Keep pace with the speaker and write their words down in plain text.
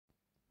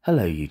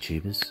Hello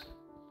YouTubers,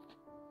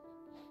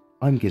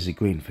 I'm Gizzy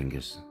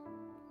Greenfingers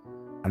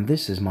and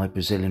this is my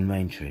Brazilian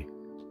rain tree,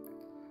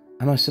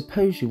 and I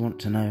suppose you want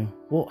to know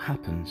what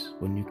happens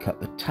when you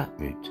cut the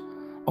taproot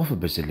off a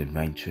Brazilian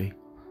rain tree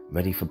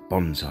ready for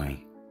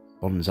bonsaiing.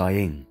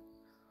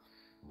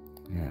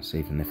 Yes,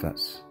 even if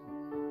that's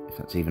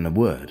even a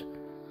word,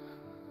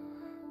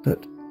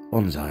 but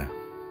bonsai,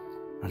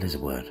 that is a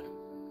word.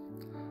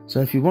 So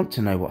if you want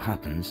to know what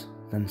happens,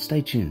 then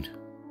stay tuned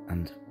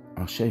and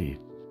I'll show you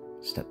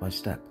step by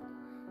step.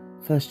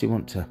 First you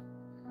want to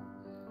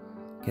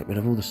get rid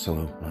of all the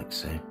soil like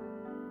so,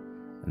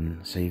 and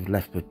so you've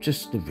left with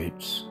just the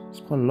roots. There's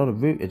quite a lot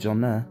of rootage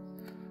on there.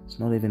 It's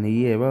not even a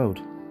year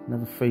old,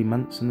 another 3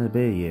 months and it'll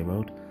be a year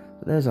old.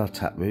 But there's our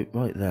taproot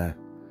right there,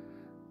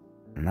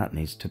 and that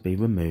needs to be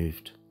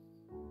removed.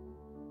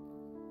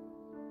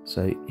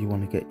 So you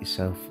want to get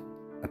yourself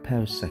a pair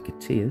of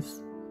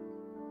secateurs,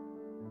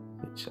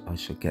 which I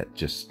shall get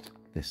just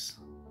this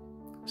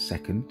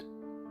second.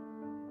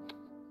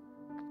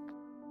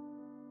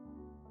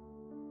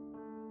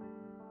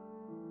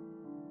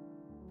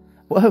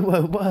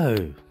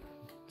 Whoa,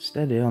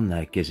 steady on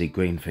there, Gizzy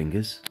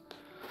Greenfingers.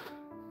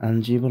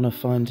 And you want to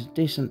find a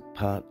decent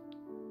part,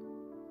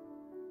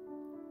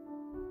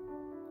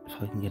 if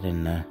I can get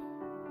in there,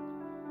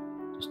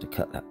 just to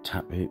cut that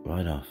taproot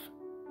right off,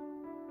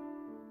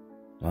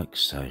 like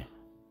so.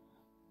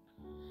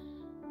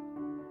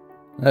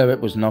 Oh, it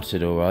was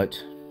knotted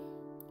alright,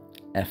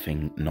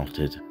 effing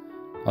knotted.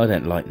 I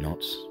don't like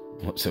knots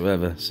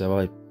whatsoever,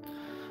 so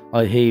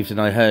I heaved and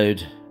I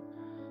hoed,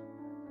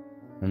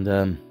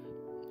 and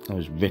I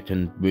was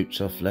ripping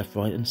roots off left,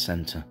 right and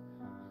centre.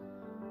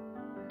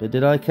 But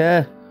did I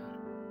care?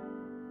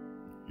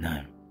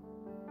 No.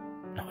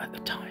 Not at the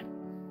time.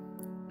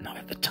 Not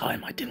at the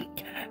time, I didn't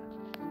care.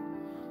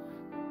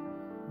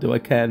 Do I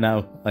care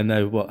now? I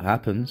know what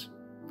happens.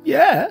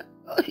 Yeah,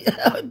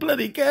 I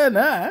bloody care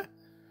now.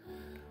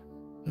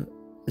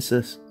 It's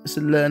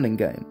a learning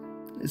game.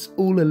 It's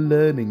all a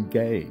learning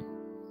game.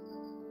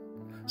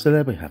 So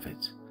there we have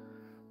it.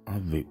 Our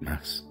root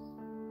mass.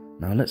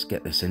 Now let's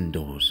get this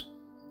indoors,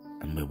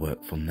 and we'll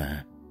work from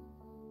there.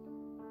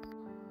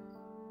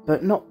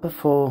 But not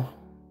before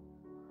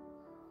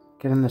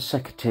getting the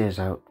secateurs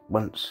out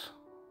once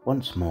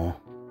more,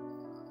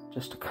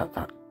 just to cut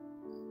that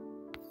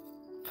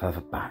further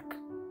back,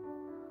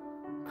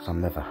 because I'm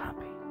never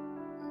happy.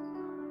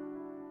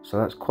 So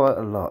that's quite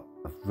a lot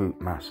of root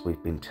mass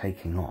we've been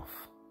taking off.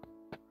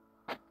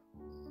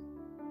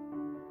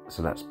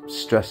 So that's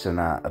stressing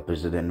out a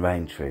Brazilian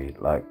rain tree,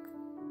 like,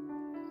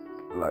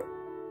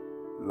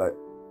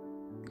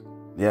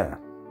 yeah,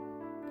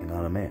 you know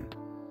what I mean?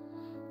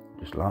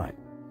 Just like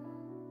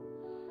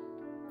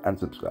and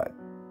subscribe.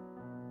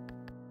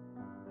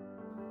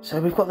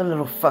 So we've got the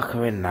little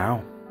fucker in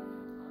now,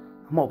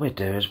 and what we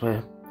do is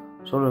we're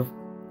sort of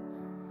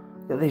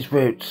get these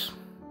roots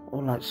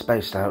all like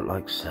spaced out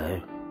like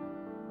so,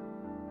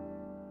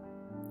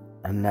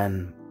 and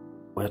then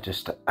we're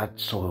just to add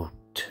soil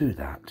to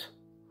that.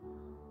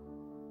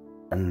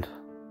 And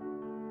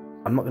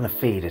I'm not going to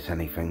feed it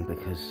anything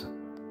because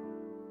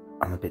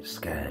I'm a bit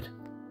scared.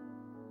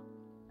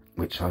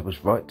 Which I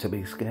was right to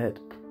be scared.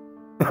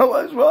 I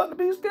was right to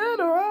be scared,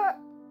 alright?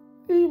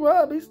 He was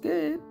right to be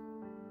scared.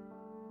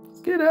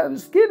 Scared out of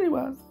his skin he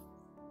was.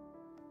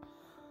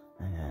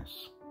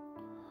 Yes.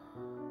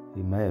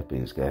 He may have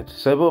been scared.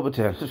 So what we're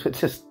doing is we're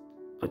just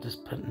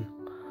putting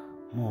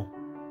more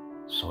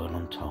soil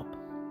on top.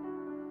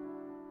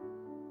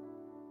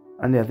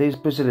 And yeah, these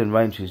Brazilian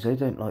rain trees, they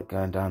don't like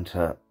going down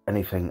to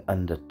anything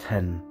under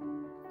 10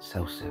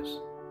 Celsius.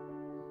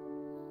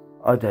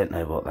 I don't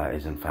know what that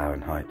is in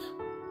Fahrenheit.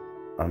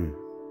 I'm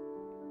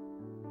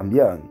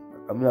young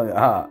at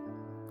heart.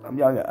 And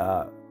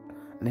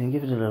then you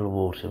give it a little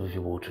water with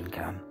your watering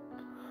can,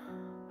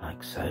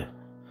 like so.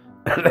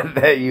 And then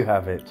there you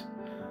have it.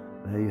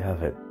 There you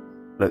have it.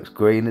 Looks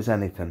green as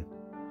anything.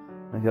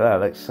 Look at that,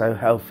 looks so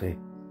healthy.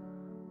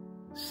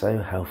 So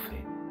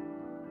healthy.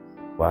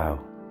 Wow,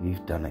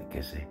 you've done it,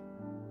 Gizzy.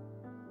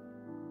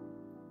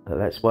 But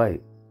let's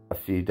wait. A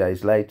few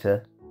days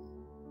later.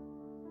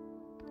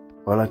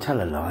 Well, I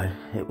tell a lie,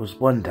 it was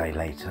 1 day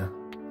later,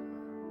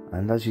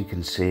 and as you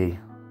can see,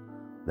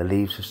 the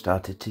leaves have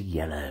started to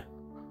yellow.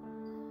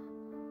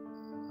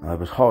 I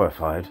was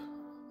horrified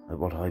at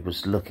what I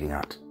was looking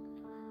at.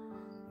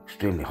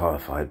 Extremely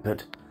horrified,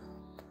 but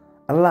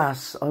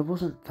alas, I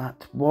wasn't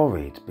that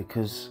worried,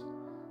 because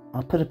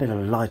I put a bit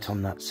of light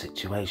on that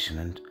situation,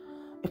 and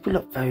if we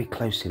look very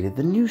closely,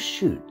 the new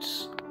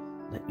shoots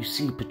that you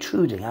see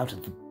protruding out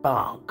of the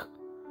bark,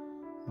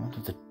 out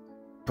of the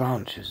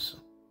branches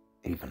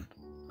even,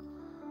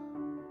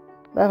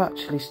 they're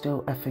actually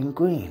still effing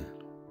green.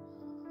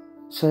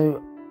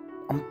 So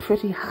I'm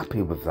pretty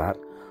happy with that.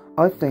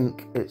 I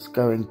think it's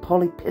going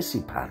Polly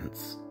Pissy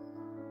Pants,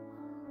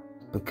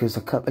 because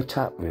I cut the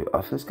taproot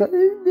off. It's going,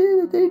 oh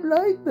no, I don't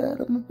like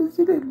that. I'm a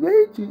Brazilian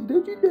rain tree,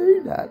 don't you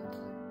know that?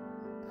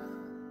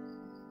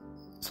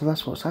 So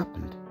that's what's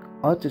happened.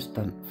 I just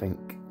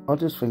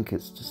think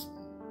it's just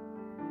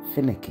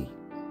finicky,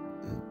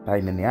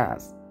 pain in the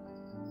ass.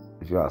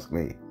 if you ask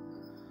me.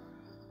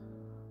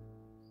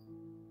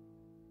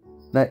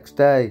 Next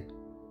day.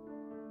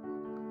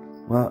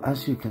 Well,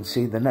 as you can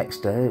see, the next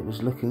day it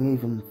was looking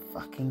even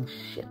fucking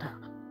shitter.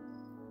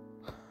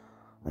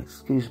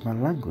 Excuse my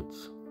language.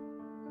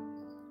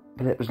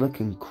 But it was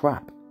looking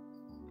crap.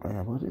 Oh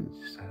yeah, why didn't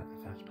you say that in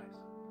the first place?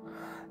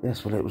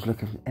 Yes, well, it was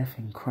looking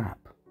effing crap.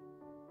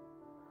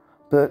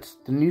 But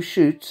the new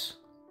shoots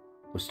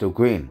were still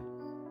green,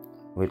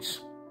 which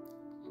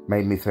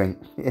made me think,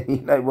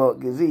 you know what,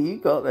 Gizzy, you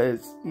got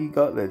this. You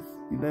got this.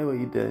 You know what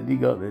you're doing. You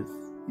got this.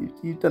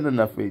 You've done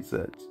enough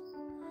research.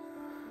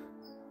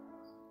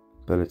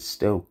 But it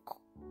still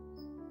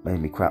made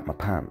me crap my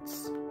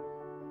pants.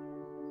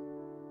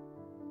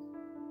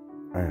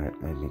 And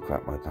it made me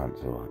crap my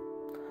pants alright.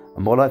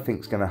 And what I think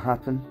is going to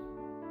happen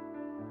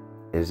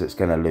is it's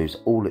going to lose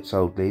all its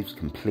old leaves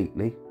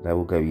completely. They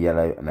will go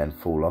yellow and then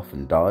fall off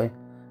and die.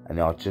 And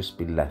I'll just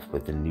be left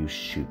with the new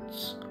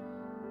shoots.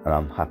 And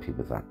I'm happy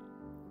with that.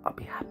 I'll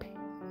be happy.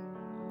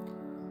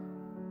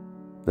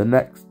 The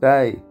next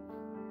day.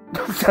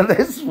 So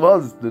this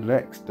was the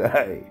next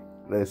day.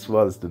 This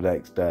was the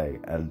next day.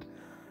 And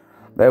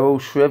they're all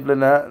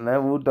shrivelling out and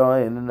they're all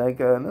dying. And they're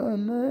going, oh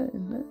no,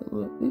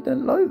 we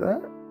don't like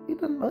that. We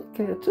don't like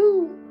it at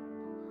all.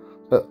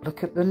 But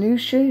look at the new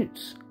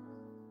shoots.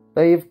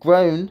 They have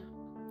grown.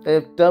 They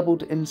have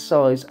doubled in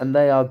size and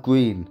they are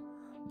green.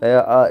 They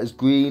are as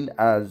green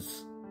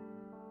as...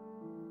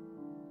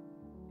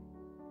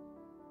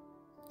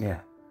 Yeah.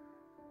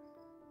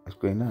 As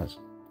green as.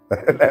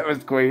 They're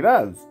as green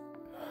as.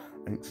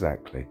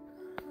 Exactly.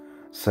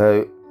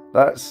 So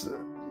that's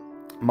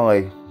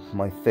my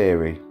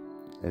theory,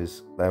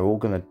 is they're all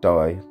going to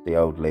die, the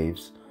old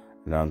leaves,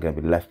 and I'm going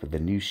to be left with the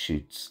new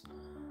shoots,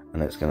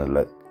 and it's going to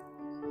look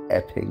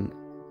epping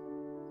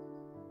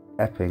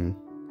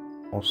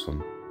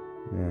awesome.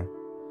 Yeah.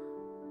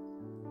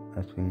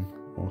 Epping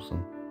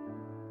awesome.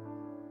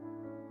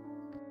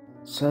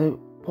 So,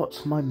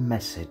 what's my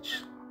message,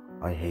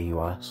 I hear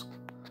you ask?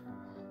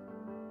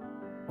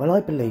 Well,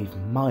 I believe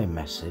my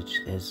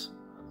message is,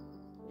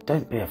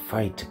 don't be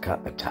afraid to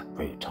cut the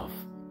taproot off.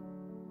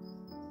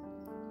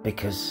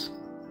 Because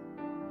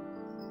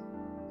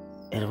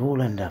it'll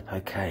all end up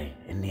okay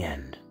in the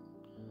end.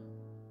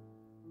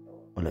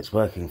 Well, it's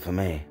working for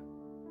me.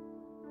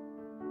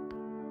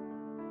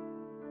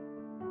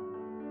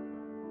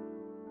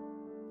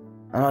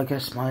 And I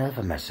guess my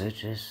other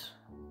message is,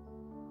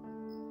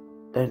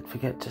 don't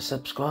forget to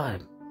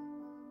subscribe.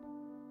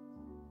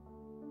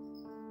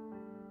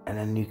 And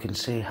then you can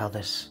see how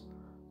this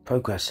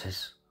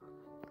progresses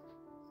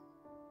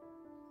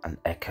and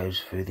echoes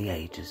through the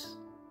ages.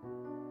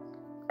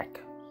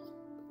 Echoes,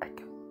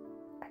 echo,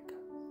 echo.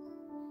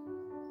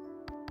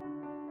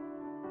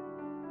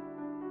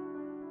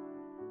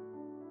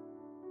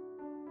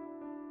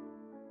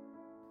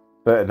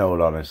 But in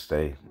all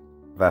honesty,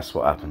 that's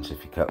what happens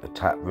if you cut the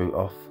taproot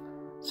off.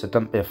 So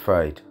don't be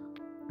afraid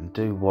and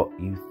do what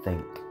you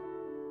think.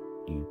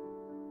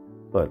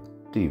 Well,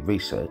 do your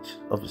research,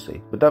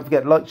 obviously. But don't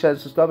forget to like, share, and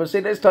subscribe. And see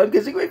you next time.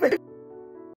 Kissing with me.